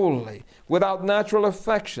 unholy, without natural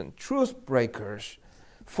affection, truth breakers,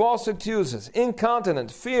 false accusers,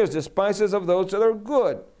 incontinent, fierce, despisers of those that are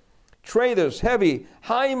good, traitors, heavy,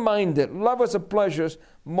 high-minded, lovers of pleasures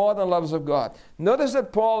more than lovers of God. Notice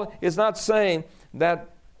that Paul is not saying that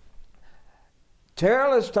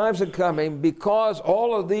perilous times are coming because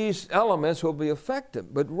all of these elements will be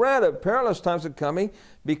affected, but rather perilous times are coming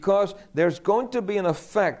because there's going to be an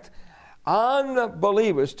effect on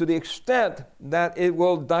believers to the extent that it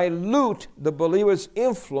will dilute the believer's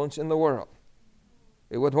influence in the world.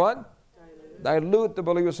 It would what? Dilute the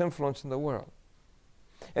believer's influence in the world.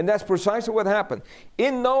 And that's precisely what happened.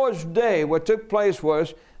 In Noah's day, what took place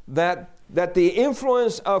was that the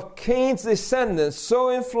influence of Cain's descendants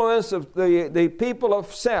so influenced the people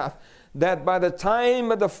of Seth that by the time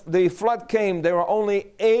the flood came, there were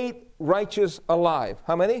only 8 righteous alive.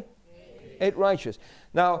 How many? 8 righteous.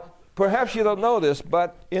 Now, perhaps you don't know this,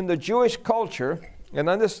 but in the Jewish culture and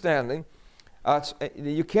understanding,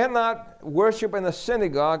 you cannot worship in a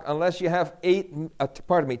synagogue unless you have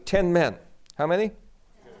 10 men. How many?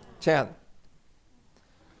 10.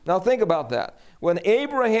 Now think about that. When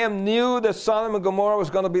Abraham knew that Sodom and Gomorrah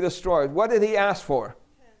was going to be destroyed, what did he ask for?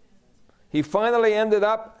 10. He finally ended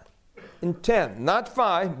up in 10. Not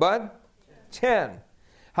 5, but 10.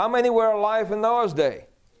 How many were alive in Noah's day?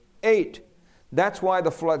 8. That's why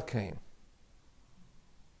the flood came.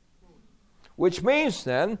 Which means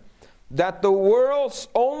then that the world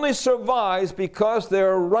only survives because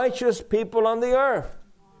there are righteous people on the earth.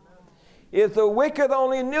 If the wicked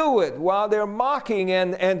only knew it while they're mocking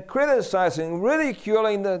and criticizing,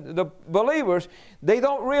 ridiculing the believers, they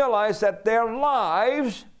don't realize that their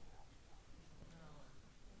lives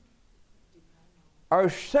are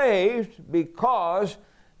saved because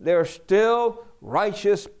there are still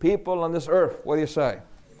righteous people on this earth. What do you say?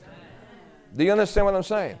 Do you understand what I'm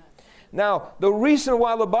saying? Now, the reason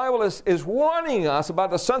why the Bible is warning us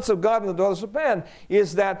about the sons of God and the daughters of men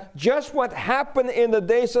is that just what happened in the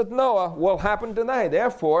days of Noah will happen today.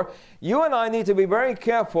 Therefore, you and I need to be very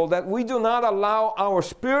careful that we do not allow our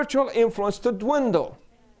spiritual influence to dwindle.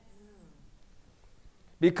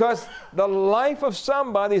 Because the life of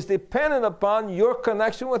somebody is dependent upon your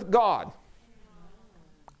connection with God.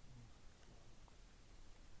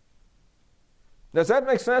 Does that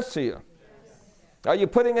make sense to you? Are you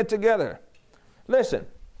putting it together? Listen,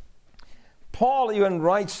 Paul even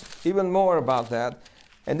writes even more about that,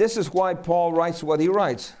 and this is why Paul writes what he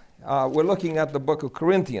writes. We're looking at the book of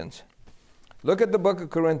Corinthians. Look at the book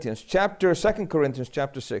of Corinthians, 2 Corinthians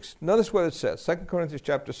chapter 6. Notice what it says, 2 Corinthians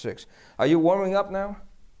chapter 6. Are you warming up now?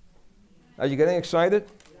 Are you getting excited?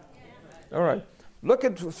 All right. Look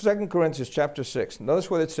at 2 Corinthians chapter 6.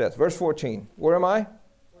 Notice what it says, verse 14. Where am I?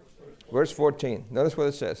 Verse 14. Notice what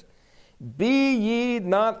it says. Be ye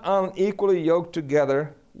not unequally yoked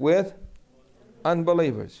together with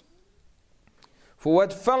unbelievers. For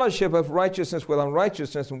what fellowship hath righteousness with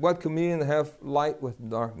unrighteousness, and what communion hath light with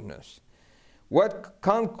darkness? What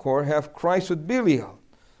concord hath Christ with Belial?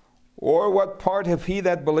 Or what part hath he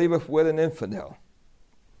that believeth with an infidel?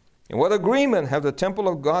 And what agreement hath the temple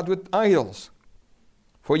of God with idols?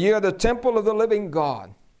 For ye are the temple of the living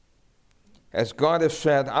God. As God hath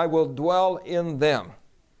said, I will dwell in them.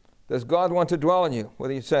 Does God want to dwell in you? What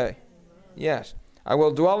do you say? Yes. I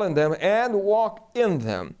will dwell in them and walk in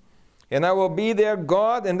them. And I will be their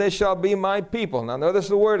God, and they shall be my people. Now notice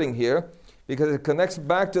the wording here, because it connects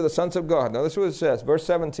back to the sons of God. Notice what it says, verse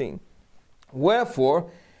 17. Wherefore,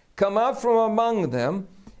 come out from among them,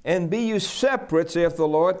 and be you separate, saith the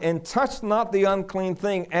Lord, and touch not the unclean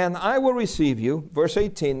thing, and I will receive you. Verse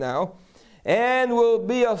 18 now. And will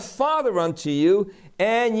be a father unto you,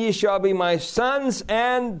 and ye shall be my sons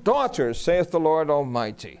and daughters, saith the Lord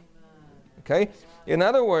Almighty. Okay? In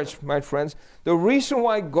other words, my friends, the reason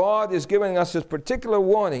why God is giving us this particular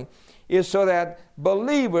warning is so that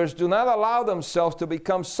believers do not allow themselves to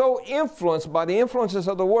become so influenced by the influences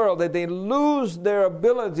of the world that they lose their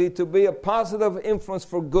ability to be a positive influence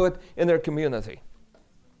for good in their community.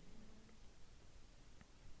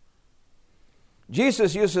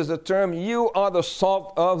 Jesus uses the term, you are the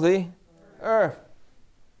salt of the earth.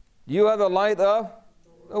 You are the light of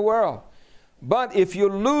the world. But if you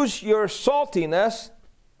lose your saltiness,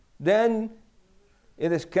 then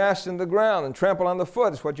it is cast in the ground and trampled on the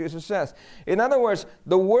foot, is what Jesus says. In other words,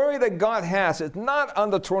 the worry that God has is not on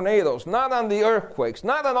the tornadoes, not on the earthquakes,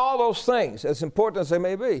 not on all those things, as important as they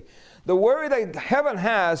may be. The worry that heaven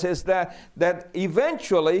has is that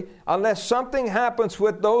eventually, unless something happens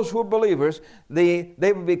with those who are believers, they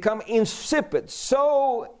will become insipid,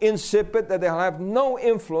 so insipid that they'll have no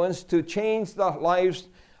influence to change the lives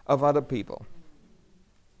of other people.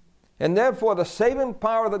 And therefore, the saving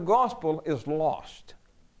power of the gospel is lost.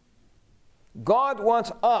 God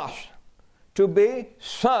wants us to be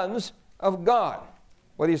sons of God.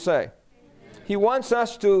 What do you say? Amen. He wants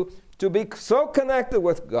us to be so connected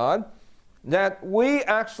with God that we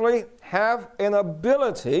actually have an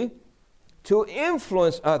ability to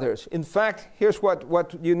influence others. In fact, here's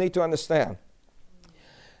what you need to understand.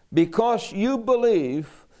 Because you believe,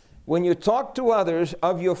 when you talk to others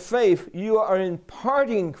of your faith, you are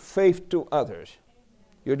imparting faith to others.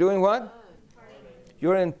 You're doing what?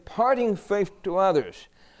 You're imparting faith to others.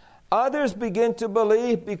 Others begin to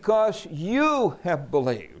believe because you have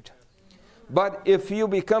believed. But if you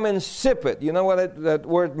become insipid, you know what that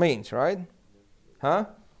word means, right? Huh?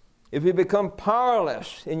 If you become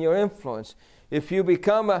powerless in your influence, if you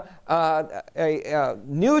become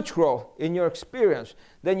neutral in your experience,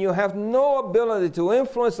 then you have no ability to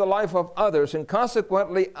influence the life of others, and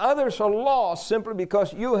consequently others are lost simply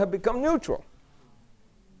because you have become neutral.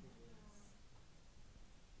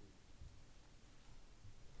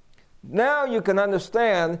 Now you can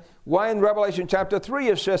understand why in Revelation chapter 3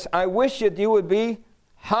 it says, I wish that you would be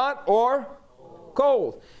hot or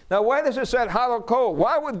cold. Now why does it say hot or cold?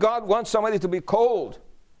 Why would God want somebody to be cold?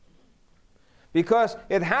 Because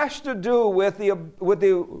it has to do with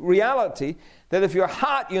the reality that if you're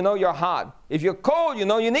hot, you know you're hot. If you're cold, you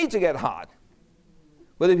know you need to get hot.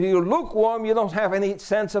 But if you're lukewarm, you don't have any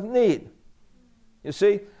sense of need. You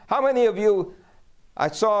see, how many of you... I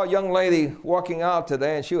saw a young lady walking out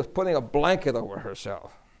today, and she was putting a blanket over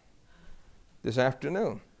herself this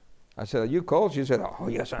afternoon. I said, are you cold? She said, oh,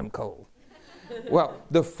 yes, I'm cold. Well,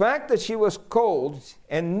 the fact that she was cold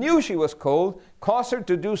and knew she was cold caused her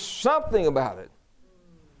to do something about it.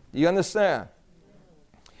 You understand?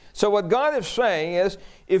 So what God is saying is,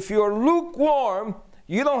 if you're lukewarm,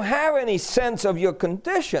 you don't have any sense of your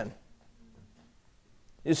condition.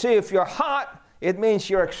 You see, if you're hot, it means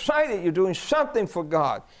you're excited, you're doing something for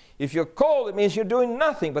God. If you're cold, it means you're doing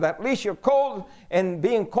nothing, but at least you're cold, and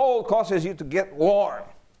being cold causes you to get warm.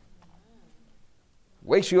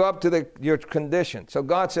 Wakes you up to your condition. So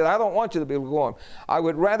God said, I don't want you to be warm. I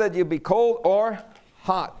would rather you be cold or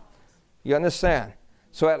hot. You understand?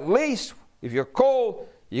 So at least, if you're cold,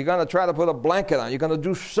 you're going to try to put a blanket on. You're going to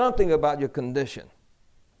do something about your condition.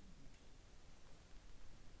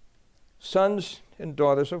 Sons and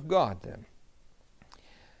daughters of God, then.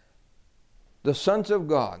 The sons of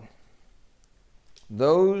God,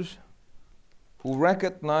 those who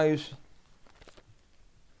recognize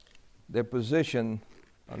their position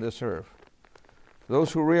on this earth,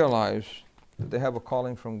 those who realize that they have a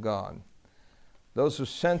calling from God, those who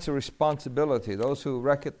sense a responsibility, those who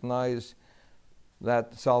recognize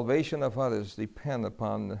that salvation of others depend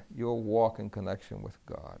upon your walk in connection with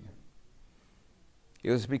God.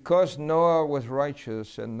 It was because Noah was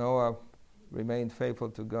righteous and Noah remained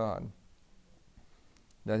faithful to God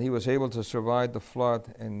that he was able to survive the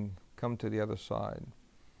flood and come to the other side.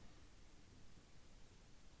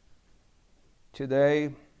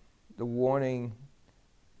 Today, the warning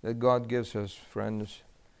that God gives us, friends,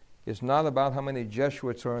 is not about how many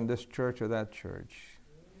Jesuits are in this church or that church.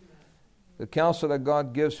 The counsel that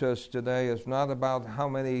God gives us today is not about how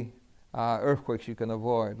many earthquakes you can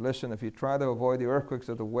avoid. Listen, if you try to avoid the earthquakes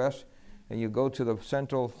of the west and you go to the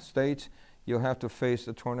central states, you'll have to face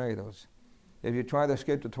the tornadoes. If you try to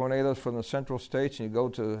escape the tornadoes from the central states and you go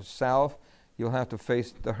to the south, you'll have to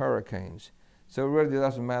face the hurricanes. So it really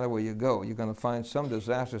doesn't matter where you go. You're going to find some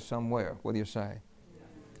disaster somewhere. What do you say?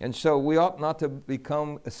 And so we ought not to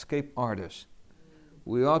become escape artists.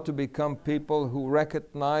 We ought to become people who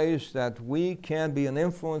recognize that we can be an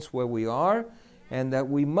influence where we are, and that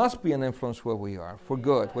we must be an influence where we are for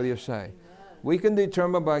good. What do you say? We can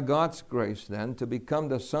determine by God's grace then to become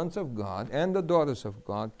the sons of God and the daughters of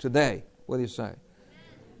God today. What do you say?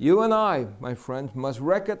 You and I, my friends, must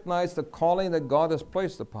recognize the calling that God has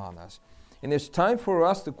placed upon us. And it's time for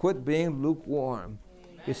us to quit being lukewarm.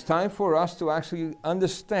 It's time for us to actually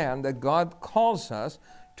understand that God calls us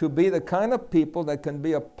to be the kind of people that can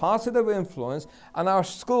be a positive influence on our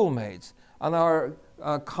schoolmates, on our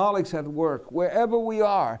colleagues at work, wherever we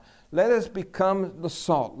are. Let us become the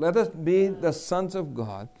salt. Let us be the sons of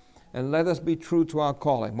God, and let us be true to our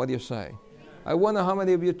calling. What do you say? I wonder how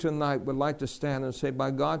many of you tonight would like to stand and say,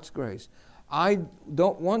 by God's grace, I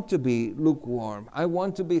don't want to be lukewarm. I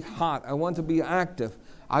want to be hot. I want to be active.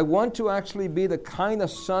 I want to actually be the kind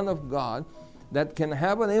of son of God that can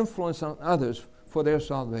have an influence on others for their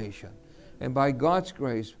salvation. And by God's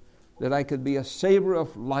grace, that I could be a savor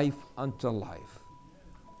of life unto life.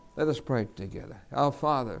 Let us pray together. Our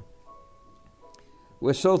Father,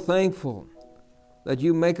 we're so thankful that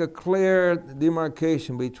you make a clear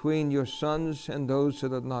demarcation between your sons and those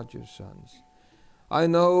that are not your sons. I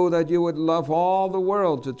know that you would love all the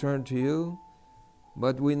world to turn to you,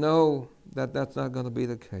 but we know that that's not going to be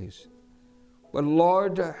the case. But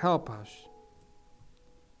Lord, help us.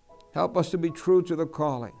 Help us to be true to the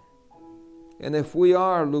calling. And if we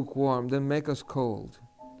are lukewarm, then make us cold.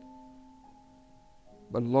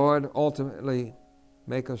 But Lord, ultimately,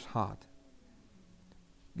 make us hot.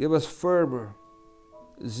 Give us fervor,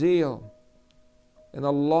 zeal, and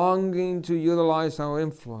a longing to utilize our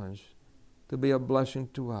influence to be a blessing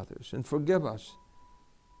to others. And forgive us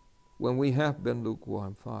when we have been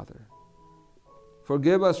lukewarm, Father.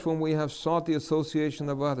 Forgive us when we have sought the association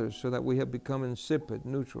of others so that we have become insipid,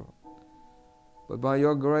 neutral. But by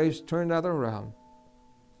your grace, turn that around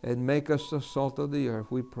and make us the salt of the earth,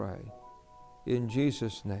 we pray. In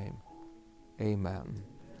Jesus' name, amen.